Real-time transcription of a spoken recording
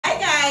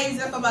guys,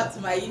 welcome back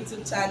to my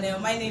YouTube channel.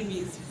 My name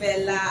is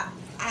Bella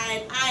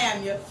and I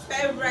am your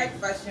favorite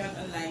fashion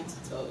online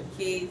tutor.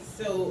 Okay,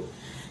 so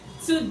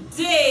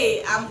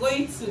today we are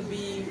going to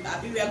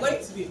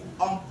be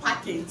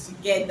unpacking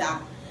together.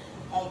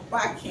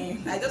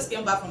 Unpacking. I just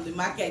came back from the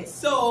market,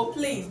 so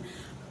please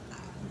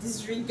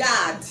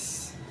disregard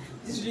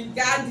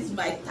is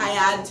my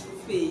tired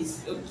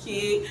face.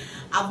 Okay,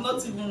 I've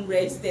not even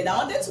rested. I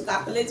wanted to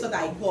calculate what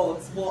I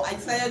got, but I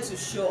decided to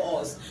show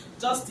us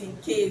just in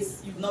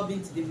case you've not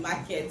been to the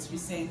market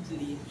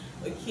recently.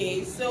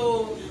 Okay,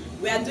 so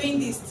we are doing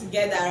this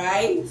together,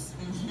 right?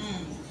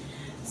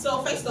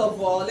 So first of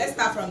all, let's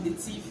start from the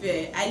tea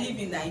fair. I live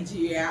in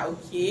Nigeria,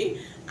 okay,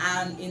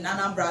 and in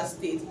Anambra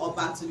State,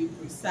 Oba to be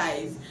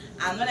precise.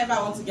 And whenever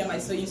I want to get my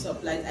sewing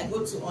supplies, I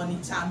go to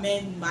Onitsha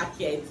main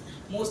market.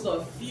 Most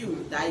of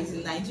you that is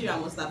in Nigeria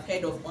must have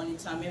heard of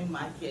Onitsha main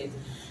market.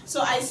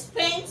 So I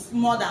spent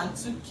more than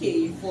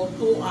 2K for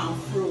to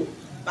and fro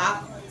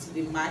back to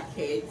the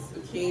market.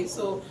 Okay,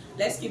 so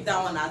let's keep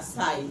that one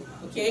aside.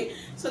 Okay,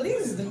 so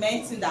this is the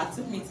main thing that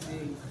took me to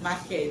the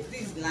market.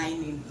 This is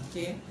lining.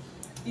 Okay,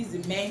 this is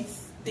the main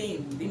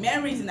thing. The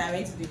main reason I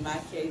went to the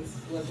market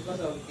was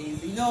because of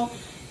this. You know,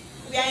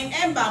 we are in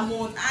Ember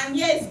month, and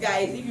yes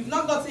guys, if you've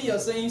not gotten your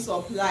sewing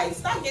supplies,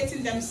 start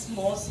getting them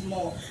small,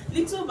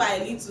 little by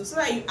little, so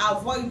that you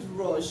avoid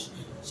rush.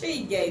 Sure,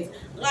 you get,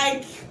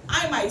 like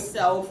I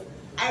myself,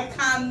 I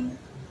can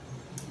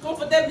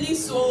comfortably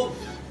sew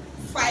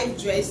 5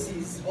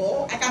 dresses,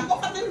 or I can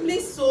comfortably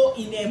sew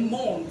in a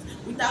month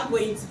without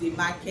going to the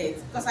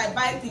market, because I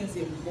buy things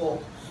in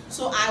bulk.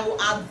 So I will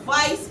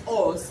advise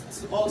us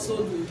to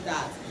also do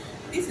that.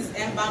 This is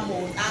Ember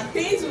month and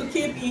things will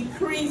keep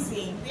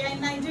increasing. We are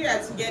in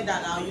Nigeria together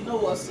now, you know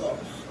what's up.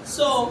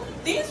 So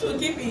things will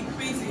keep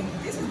increasing.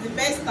 This is the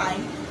best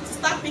time to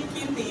start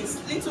picking things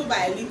little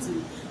by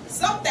little.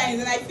 Sometimes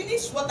when I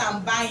finish what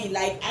I'm buying,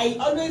 like I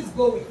always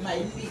go with my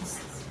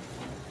list.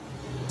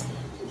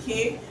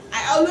 Okay,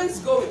 I always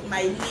go with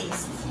my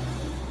list.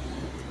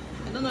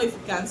 I don't know if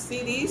you can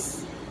see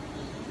this.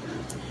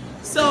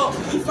 So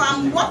if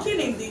I'm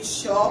working in this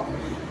shop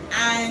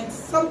and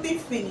something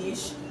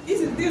finished,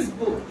 this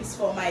book is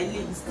for my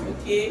list.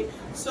 Okay,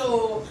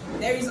 so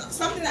there is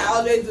something I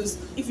always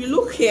do. If you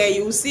look here,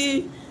 you will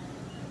see,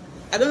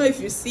 I don't know if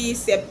you see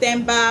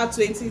September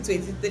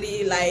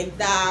 2023 like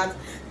that.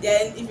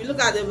 Then if you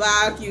look at the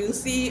back, you will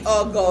see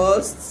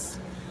August.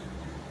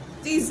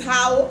 This is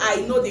how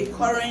I know the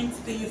current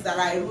things that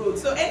I wrote.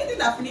 So anything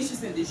that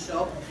finishes in the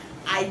shop,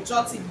 I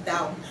jot it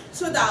down,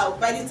 so that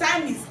by the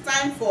time it's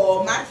time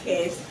for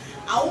market,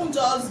 I won't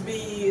just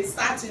be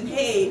starting,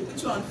 hey,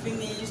 which one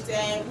finished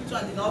and which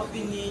one did not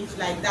finish,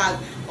 like that,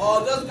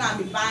 or just gonna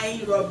be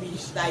buying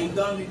rubbish that you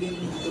don't really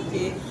need.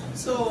 Okay,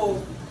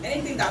 so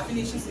anything that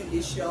finishes in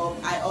the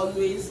shop, I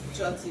always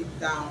jot it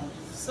down.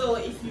 So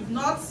if you've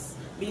not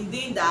been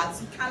doing that,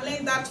 you can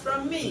learn that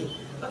from me.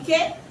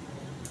 Okay,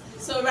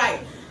 so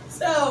right,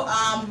 so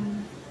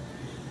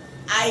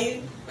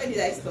where did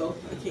I stop?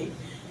 Okay,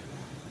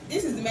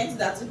 this is the method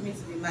that took me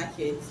to the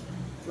market,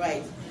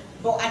 right?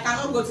 But I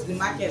cannot go to the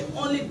market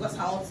only because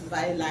I want to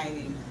buy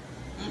lining.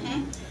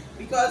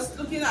 Because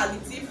looking at the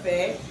tea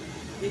fair,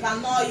 you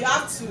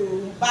have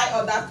to buy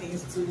other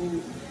things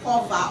to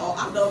cover or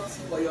adopt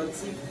for your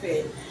tea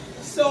fair.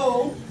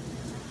 So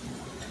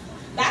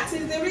that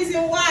is the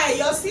reason why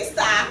your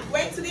sister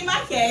went to the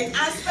market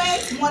and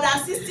spent more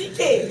than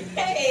 60K.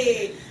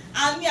 Hey,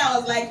 and me, I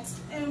was like,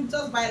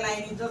 just buy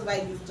lining, just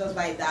buy this, just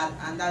buy that,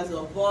 and that's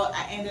all. But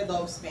I ended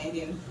up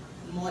spending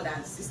more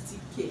than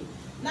 60K.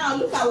 Now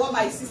look at what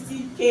my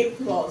 60K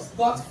plus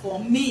got for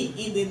me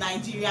in the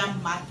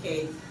Nigerian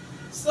market.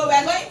 So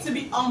we're going to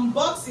be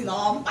unboxing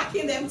or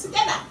unpacking them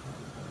together.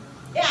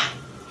 Yeah.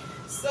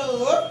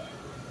 So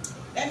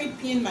let me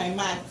pin my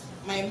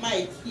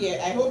mic here.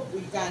 I hope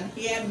we can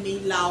hear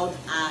me loud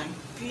and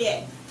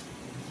clear.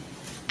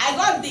 I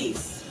got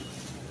this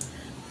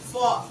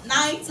for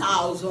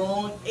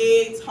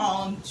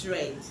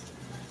 9,800.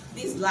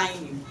 This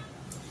lining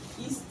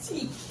is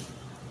thick.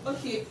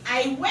 Okay,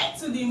 I went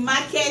to the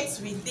market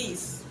with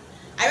this.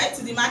 I went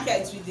to the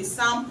market with the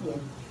sample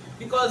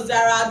because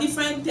there are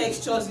different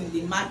textures in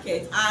the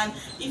market, and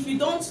if you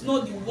don't know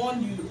the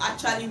one you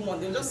actually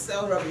want, they'll just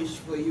sell rubbish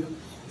for you.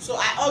 So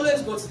I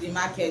always go to the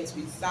market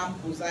with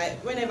samples.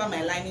 Whenever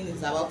my lining is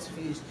about to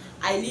finish,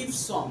 I leave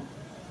some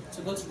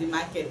to go to the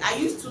market. I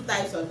use 2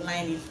 types of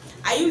lining.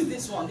 I use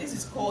this one. This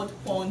is called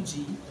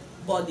Ponji,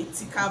 but the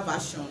thicker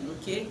version.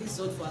 Okay, this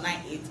sold for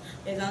 9,800.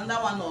 There's another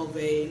one of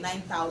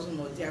 9,000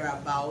 or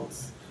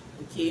thereabouts.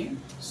 Okay,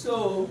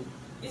 so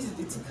this is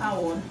the thicker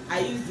one. I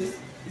use this.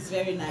 It's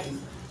very nice.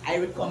 I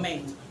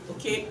recommend.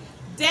 Okay,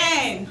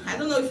 then I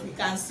don't know if you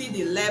can see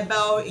the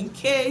label. In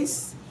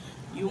case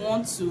you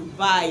want to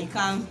buy, you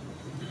can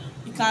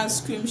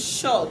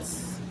screenshot.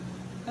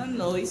 I don't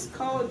know, it's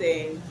called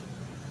EME.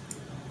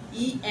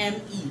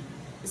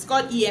 It's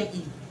called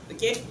EME.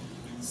 Okay,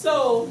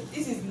 so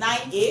this is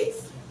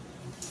 9,800.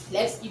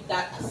 Let's keep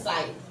that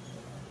aside.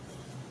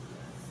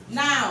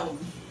 Now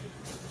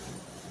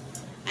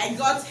I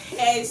got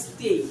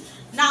hairstay.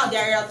 Now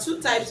there are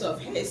two types of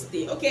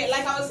hairstay. Okay,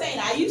 like I was saying,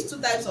 I use two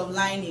types of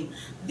lining.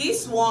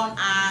 This one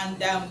and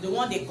the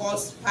one they call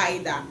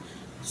spider.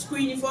 School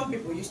uniform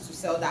people used to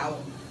sell that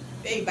one.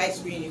 Where you buy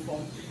school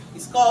uniform,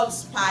 it's called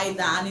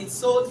spider, and it's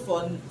sold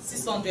for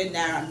 600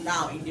 naira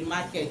now in the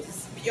market.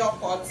 It's pure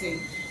cotton.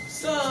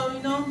 So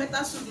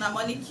better suit na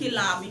money kill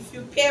am. If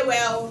you pay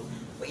well,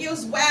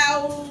 use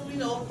well,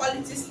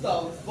 quality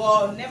stuff.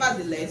 But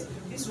nevertheless,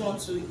 this one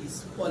too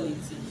is quality.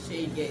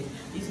 Shey you get?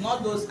 It's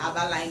not those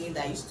other lining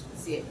that used to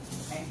tear.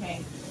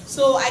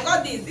 So I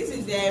got this. This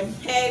is the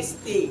hair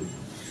stay.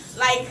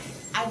 Like,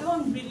 I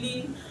don't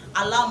really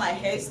allow my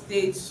hair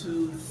stay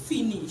to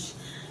finish.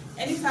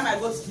 Anytime I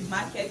go to the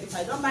market, if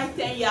I don't buy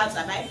 10 yards,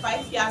 I buy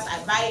 5 yards,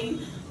 I buy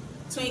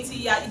 20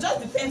 yards. It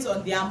just depends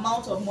on the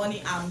amount of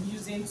money I'm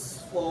using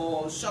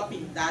for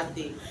shopping that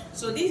day.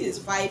 So this is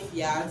 5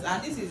 yards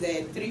and this is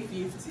a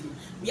 350.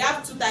 We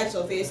have two types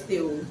of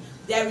hairstyle.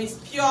 There is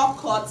pure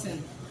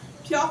cotton.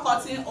 Pure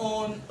cotton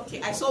on,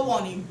 okay, I saw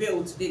one in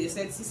Bale today, they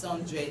said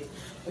 600.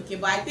 Okay,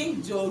 but I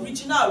think the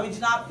original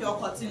pure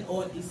cotton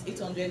on is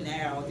 800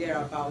 naira or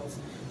thereabouts.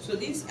 So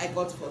this I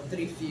got for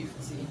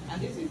 350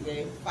 and this is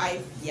a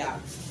 5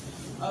 yard.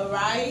 All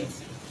right,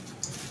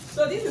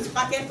 so this is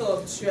packet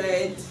of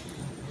thread.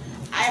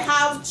 I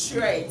have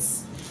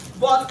threads,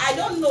 but I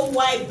don't know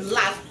why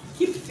black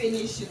keep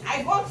finishing.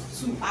 I got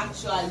two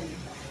actually.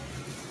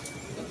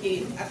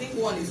 Okay, I think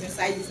one is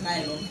inside this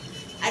nylon.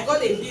 I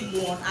got a big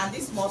one and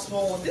this small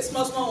one. This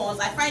small ones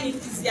I find it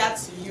easier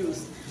to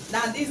use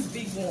than this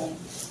big one.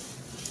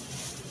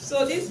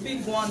 So this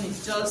big one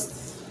is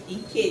just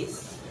in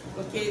case.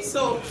 Okay,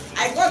 so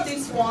I got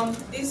this one,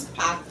 this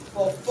pack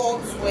for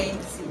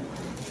 420.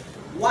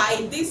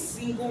 Why this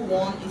single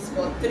one is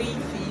for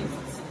 350.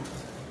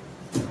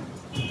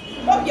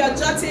 Hope you're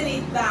jotting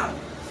it down.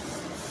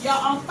 You're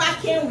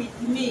unpacking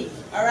with me,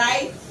 all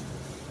right?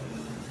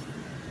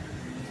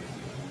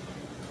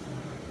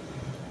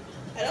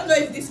 I don't know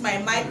if this my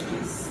mic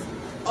is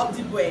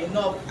audible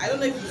enough. I don't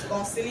know if it's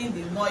concealing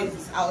the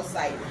noises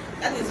outside.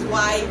 That is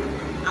why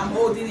I'm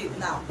holding it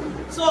now.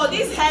 So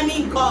this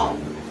hemming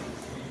gum,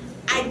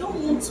 I don't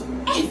want to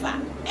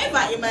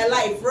ever in my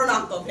life run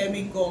out of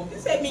hemming gum.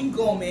 This hemming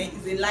gum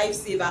is a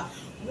lifesaver.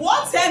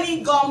 What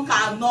hemming gum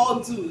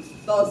cannot do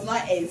does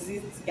not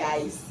exist,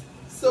 guys.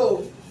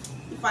 So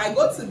if I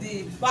go to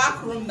the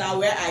back room now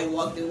where I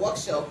work, the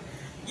workshop,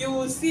 you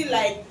will see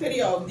like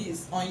 3 of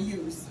these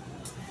unused.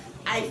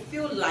 I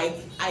feel like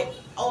I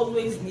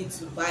always need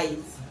to buy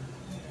it.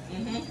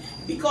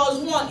 Because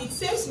one, it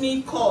saves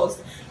me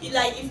cost.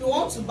 Like if you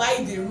want to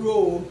buy the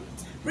roll,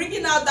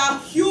 bringing out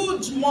that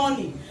huge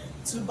money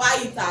to buy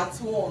it at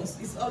once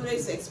is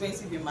always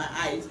expensive in my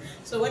eyes.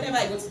 So whenever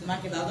I go to the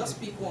market, I'll just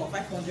pick one,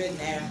 500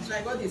 naira. So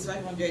I got this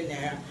 500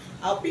 naira.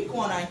 I'll pick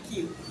one and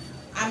keep.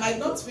 I might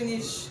not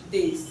finish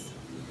this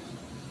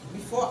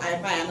before I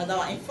buy another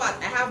one. In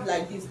fact, I have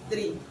like these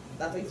 3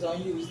 that is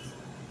unused.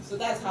 So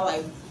that's how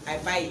I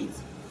buy it.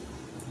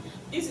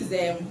 This is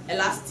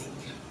elastic.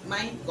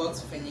 Mine got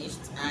finished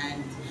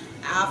and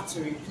I have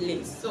to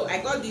replace. So I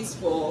got this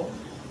for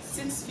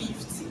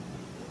 650.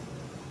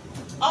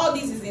 All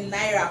this is in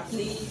naira,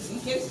 please, in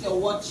case you're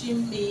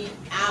watching me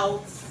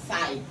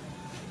outside.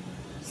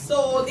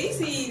 So this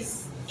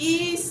is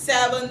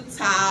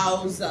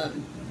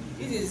E7000.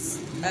 This is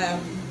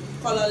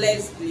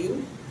colorless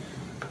blue.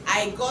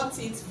 I got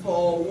it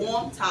for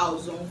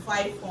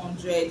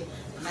 1,500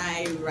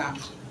 naira.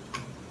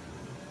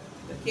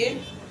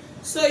 Okay,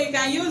 so you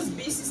can use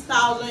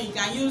B6000, you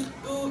can use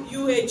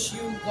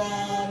UHU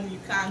gum, you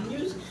can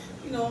use,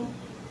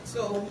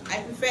 so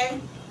I prefer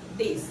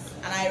this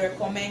and I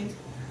recommend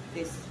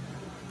this.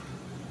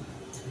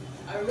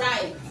 All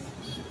right,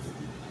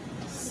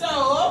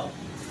 so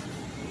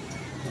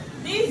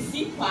this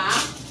zipper,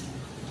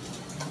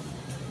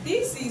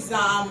 this is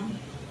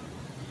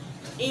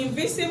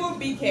invisible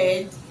big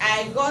head.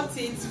 I got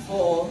it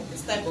for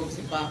this type of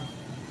zipper. I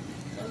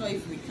don't know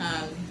if we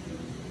can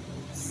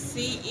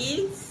see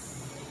it,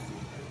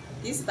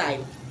 this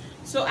type.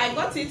 So I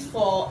got it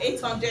for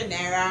 800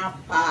 naira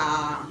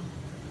per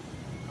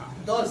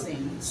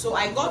dozen. So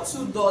I got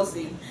 2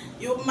 dozen.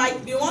 You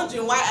might be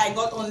wondering why I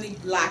got only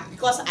black,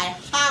 because I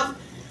have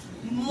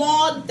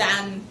more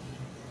than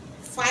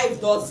 5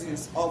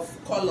 dozens of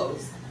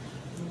colors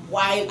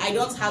while I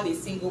don't have a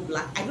single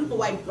black. I don't know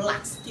why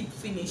blacks keep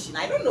finishing.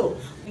 I don't know,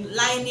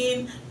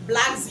 lining,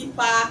 black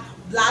zipper,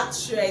 black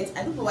threads,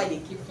 I don't know why they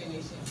keep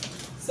finishing.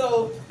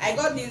 So I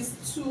got these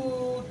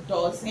 2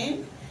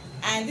 dozen,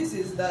 and this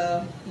is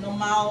the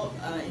normal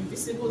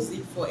invisible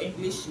zip for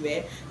English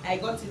wear. I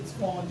got it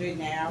 400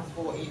 naira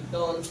for a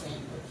dozen.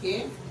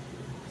 Okay,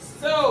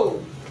 so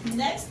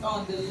next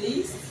on the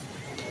list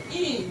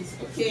is,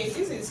 okay,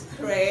 this is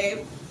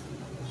crepe.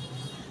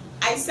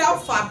 I sell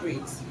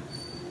fabrics.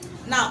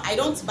 Now I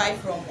don't buy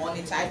from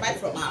Onitsha, I buy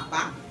from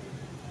Unpack.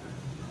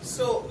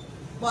 So,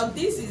 but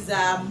this is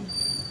I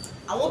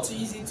want to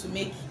use it to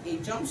make a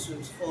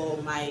jumpsuit for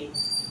my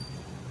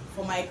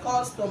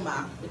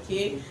customer.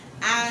 Okay,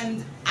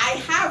 and I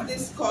have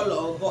this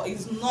color, but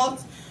it's not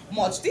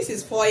much. This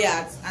is 4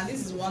 yards and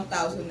this is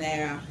 1,000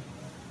 naira.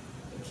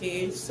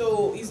 Okay,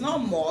 so it's not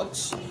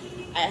much.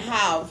 I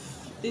have,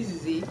 this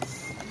is it,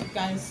 you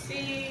can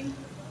see.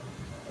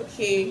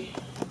 Okay,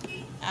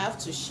 I have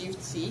to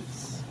shift it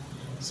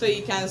so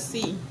you can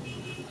see.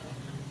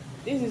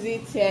 This is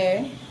it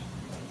here,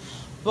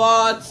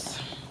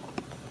 but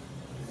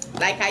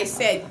like I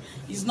said,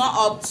 it's not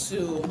up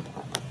to,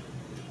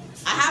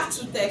 I have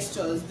two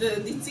textures.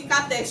 The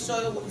thicker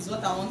texture is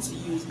what I want to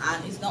use,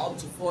 and it's not up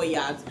to 4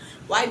 yards,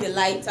 while the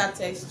lighter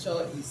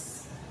texture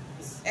is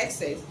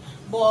excess.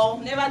 But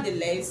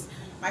nevertheless,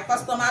 my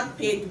customer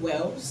paid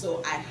well,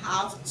 so I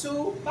have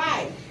to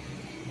buy.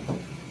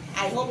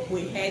 I hope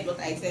we heard what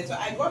I said. So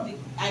I got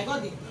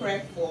the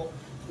crepe for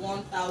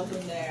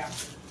 1,000 naira.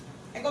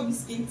 I got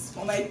biscuits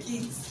for my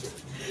kids.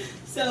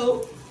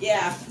 So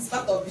yeah, it's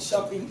part of the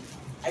shopping.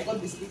 I got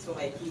biscuits for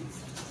my kids.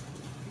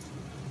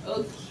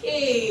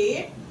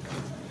 Okay,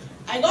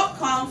 I got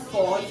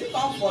comfort. Is it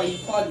comfort you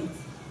call it?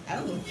 I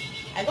don't know.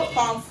 I got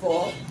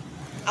comfort.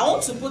 I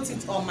want to put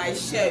it on my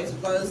shelves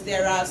because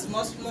there are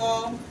small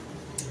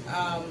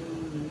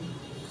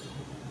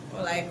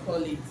what I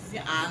call it,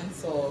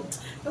 ants or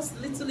just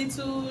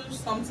little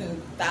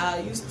something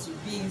that used to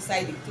be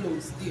inside the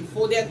clothes, the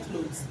folded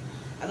clothes.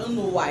 I don't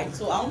know why.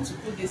 So I want to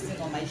put this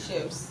thing on my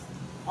shelves,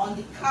 on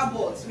the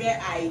cupboards where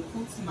I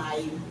put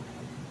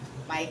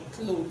my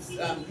clothes,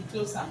 the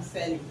clothes I'm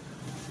selling.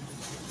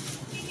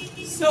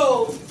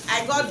 So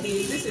I got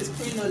this is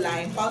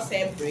crinoline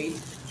horsehair braid,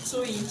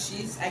 2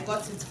 inches. I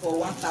got it for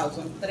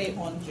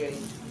 1,300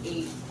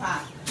 a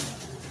pack.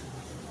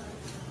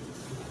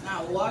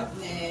 Now what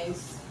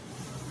next?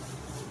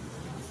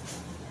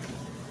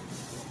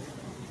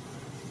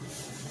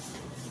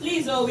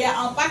 Please, oh, we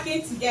are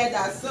unpacking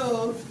together,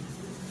 so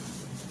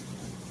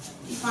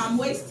if I'm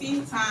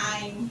wasting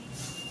time,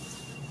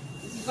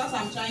 it's because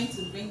I'm trying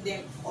to bring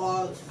them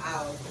all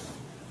out.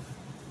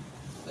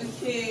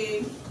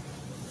 Okay,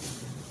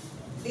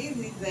 this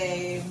is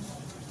a,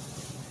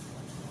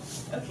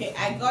 okay,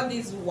 I got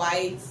this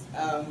white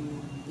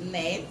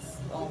net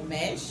or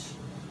mesh,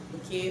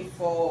 okay,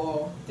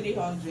 for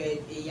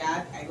 300 a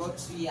yard. I got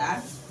 2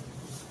 yards.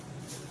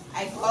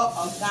 I got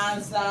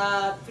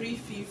organza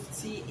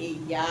 350 a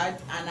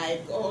yard, and I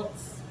got,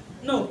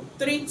 no,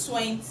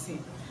 320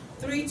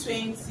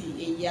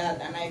 a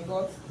yard, and I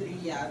got 3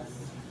 yards.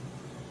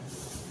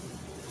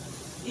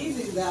 This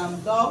is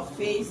doll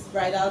face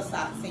bridal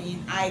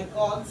satin. I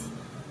got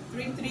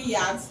 3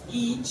 yards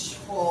each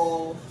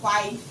for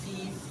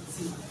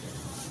 550.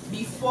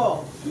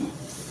 Before,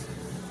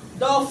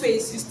 doll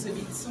face used to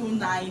be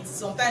 290.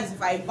 Sometimes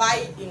if I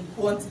buy in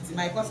quantity,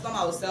 my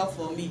customer will sell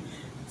for me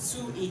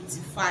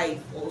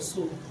 285 or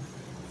so.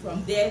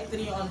 From there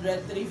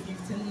 300,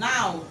 350.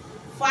 Now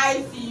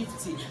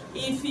 550.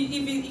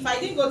 If I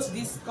didn't go to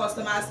this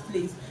customer's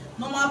place,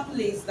 normal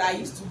place that I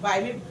used to buy,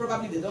 maybe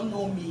probably they don't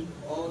know me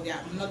or they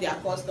are not their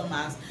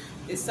customers,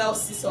 they sell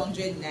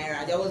 600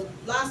 naira. There was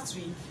last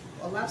week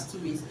or last 2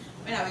 weeks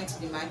when I went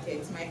to the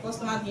market, my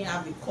customer didn't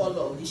have the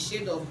color, the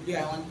shade of blue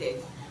I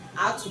wanted.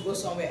 I had to go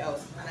somewhere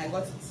else and I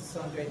got it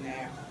 600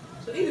 naira.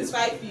 So this is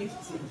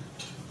 550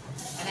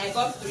 and I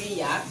got 3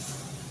 yards.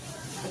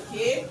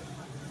 Okay,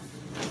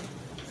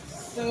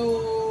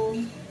 so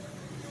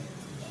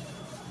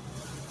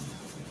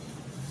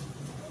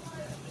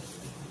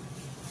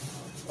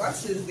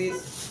what is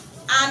this?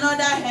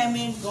 Another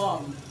hemming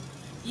gum.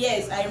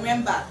 Yes, I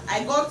remember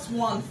I got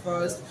one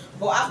first,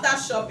 but after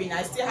shopping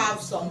I still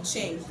have some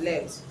change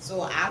left,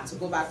 so I have to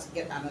go back to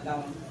get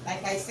another one.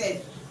 Like I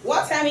said,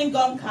 what hemming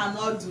gum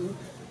cannot do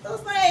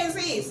does not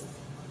exist.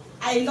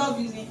 I love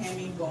using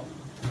hemming gum.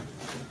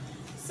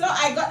 So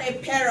I got a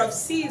pair of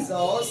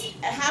scissors.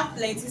 I have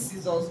plenty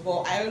scissors,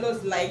 but I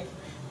always like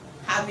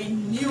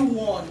having new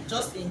one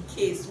just in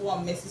case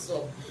one messes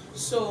up.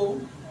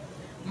 So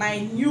my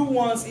new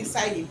ones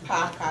inside the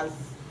pack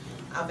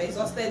I've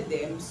exhausted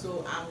them,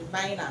 so I'm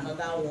buying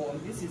another one.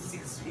 This is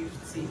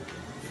 650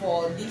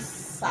 for this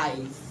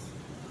size.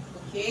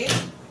 Okay,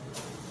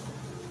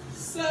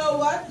 so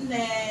what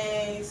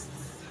next?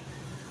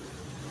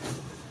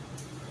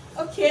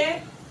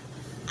 Okay,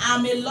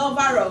 I'm a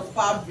lover of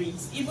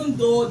fabrics, even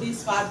though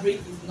this fabric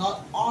is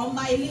not on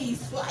my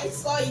list. So I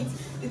saw it,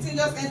 the thing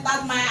just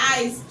entered my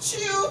eyes.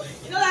 Chill.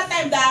 You know that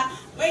time that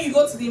when you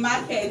go to the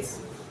market,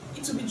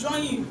 it will be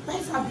drawing you, buy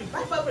fabric,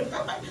 buy fabric, buy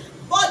fabric.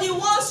 But the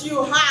ones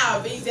you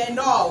have is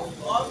enough.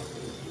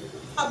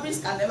 Fabrics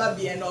can never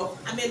be enough.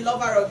 I'm a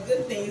lover of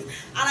good things. And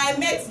I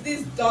met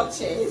these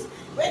Duchess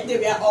when they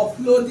were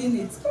uploading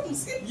it. Come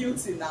see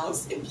beauty now,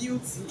 see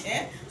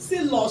beauty, see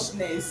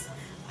lushness.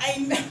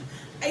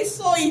 I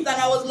saw it and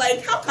I was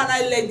like, how can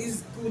I let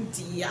this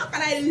goodie? How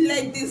can I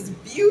let this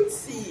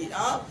beauty?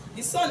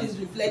 The sun is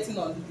reflecting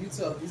on the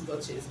beauty of this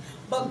Duchess.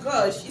 But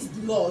gosh, it's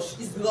lush,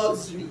 it's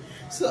luxury.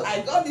 So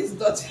I got this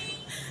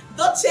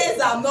Duchess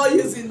I'm not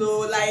using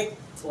though, like,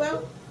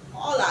 well,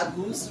 all are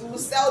good, so we'll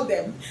sell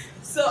them.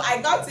 So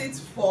I got it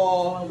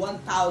for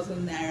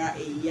 1,000 naira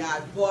a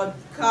yard. But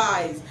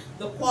guys,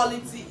 the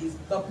quality is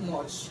top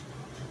notch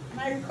and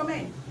I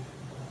recommend.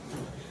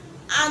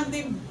 And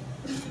the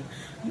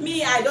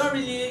Me, I don't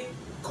really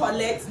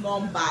collect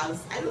numbers.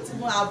 I don't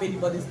even have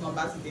anybody's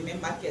numbers in the main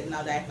market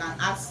now that I can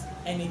ask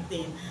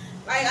anything.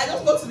 Like, I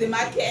just go to the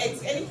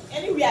market,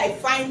 anywhere I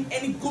find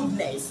any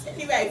goodness,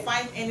 anywhere I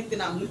find anything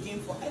I'm looking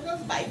for, I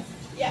just buy it.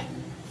 Yeah.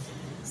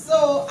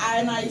 So,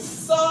 and I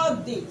saw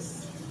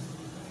this.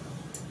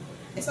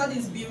 I saw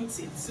this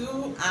beauty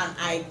too, and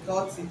I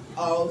got it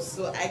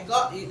also. I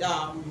got it,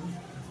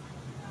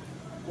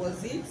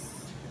 was it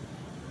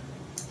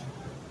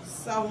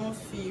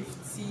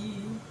 750?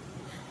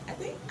 I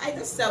think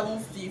either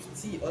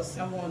 750 or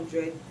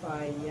 700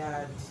 per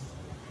yard.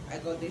 I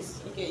got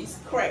this. Okay, it's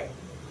crepe.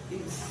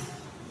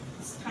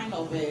 It's kind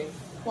of a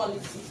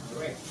quality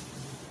crepe.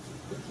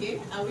 Okay,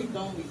 are we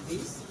done with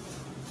this?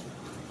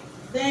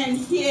 Then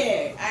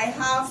here I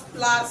have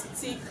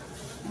plastic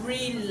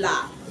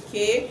reeler.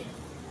 Okay,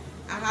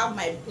 I have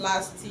my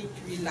plastic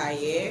reeler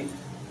here,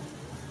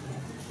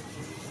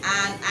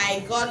 and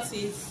I got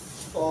it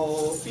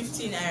for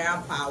 15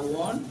 naira per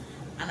one,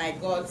 and I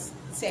got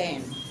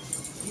 10.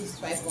 This is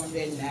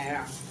 500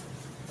 naira.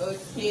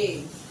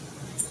 Okay,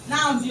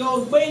 now the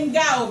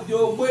obenga of the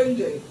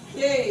obenga.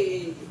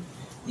 Hey,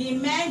 the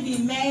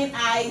main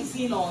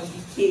icing on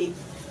the cake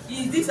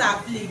is this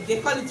applique. They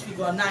call it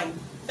figure 9.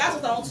 That's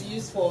what I want to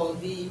use for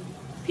the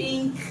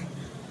pink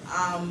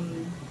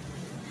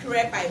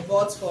crepe I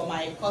bought for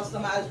my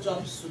customer's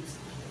jumpsuit.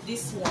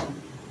 This one.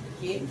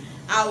 Okay,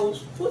 I will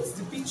put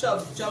the picture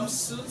of the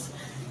jumpsuit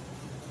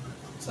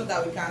so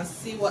that we can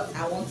see what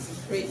I want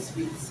to create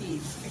with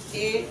it.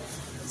 Okay,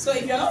 so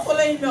if you're not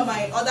following me on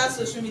my other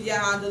social media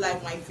handle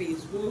like my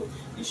Facebook,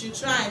 you should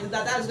try and do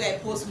that. That's where I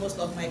post most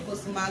of my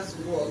customers'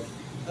 work.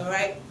 All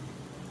right,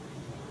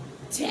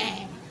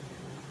 10.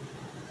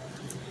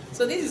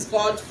 So this is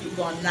called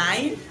figure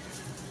 9.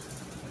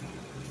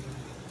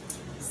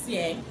 See,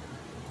 I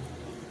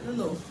don't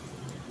know.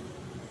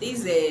 This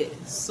is a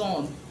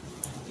sun,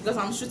 because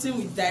I'm shooting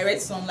with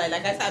direct sunlight.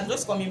 Like I said, I'm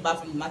just coming back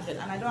from the market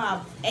and I don't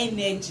have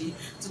energy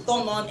to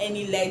turn on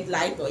any LED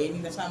light or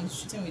anything, so I'm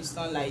shooting with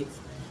sunlight.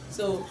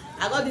 So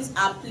I got this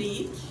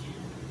applique.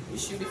 You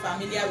should be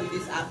familiar with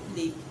this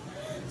applique.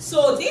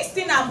 So this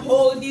thing I'm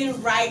holding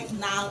right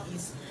now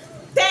is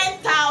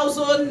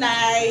 10,000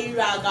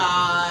 naira,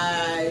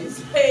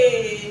 guys.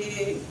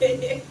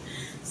 Hey.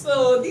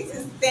 So this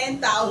is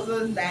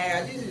 10,000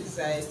 naira. This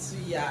is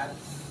 2 yards.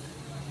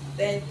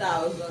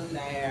 10,000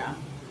 naira.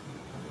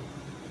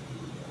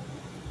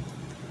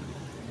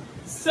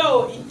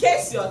 So in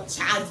case you're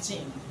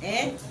charging,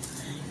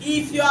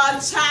 if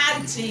you're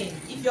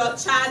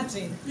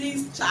charging,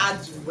 please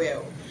charge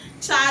well.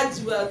 Charge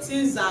well.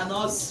 Things are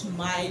not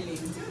smiling.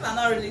 Things are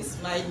not really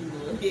smiling.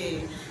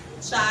 Okay,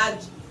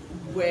 charge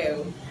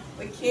well.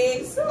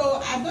 Okay,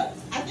 so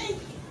I think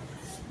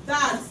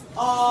that's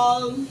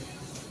all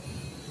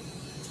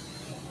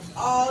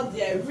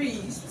there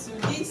is to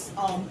this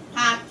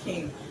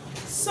unpacking.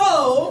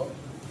 So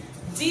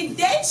did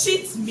they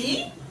cheat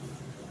me?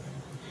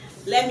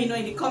 Let me know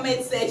in the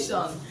comment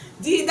section.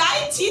 Did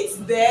I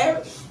cheat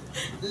them?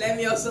 Let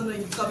me also know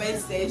in the comment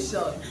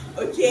section.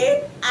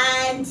 Okay,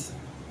 and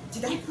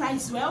did I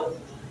price well?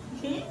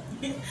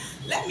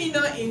 Let me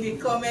know in the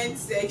comment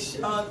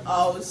section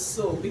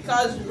also,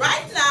 because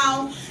right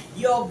now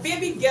your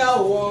baby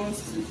girl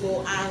wants to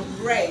go and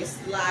rest.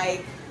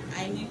 Like,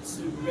 I need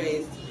to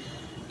rest.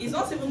 It's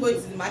not even going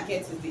to the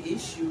market is the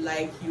issue.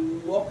 Like,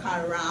 you walk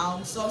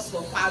around, source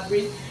for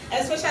fabric,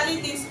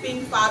 especially this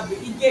pink fabric.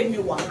 It gave me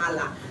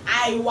wahala.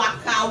 I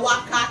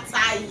waka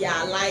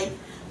tire. Like,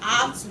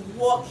 I have to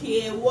walk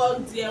here,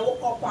 walk there,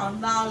 walk up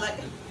and down. Like,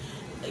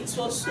 it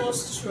was so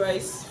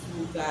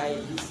stressful,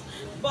 guys.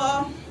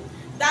 But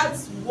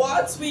that's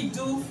what we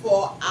do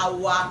for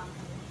our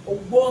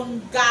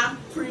Obonga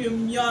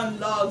premium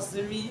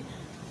luxury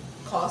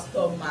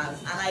customers,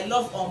 and I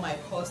love all my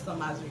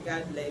customers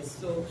regardless.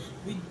 So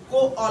we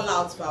go all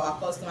out for our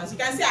customers. You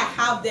can see I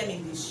have them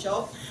in the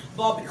shop,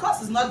 but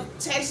because it's not the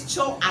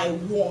texture I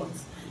want,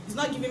 it's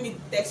not giving me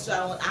the texture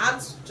I want, I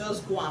have to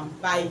just go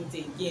and buy it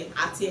again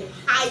at a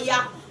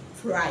higher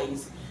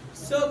price.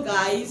 So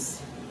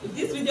guys, if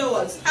this video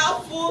was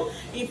helpful,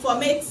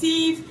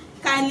 informative,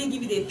 kindly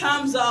give it a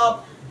thumbs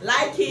up,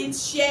 like it,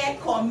 share,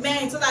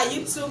 comment, so that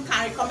YouTube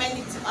can recommend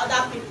it to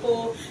other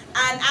people.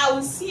 And I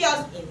will see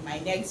us in my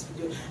next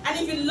video. And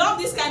if you love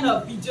this kind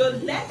of video,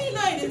 let me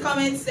know in the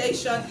comment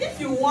section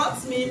if you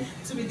want me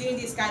to be doing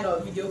this kind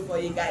of video for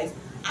you guys.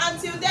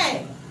 Until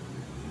then,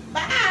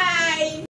 bye.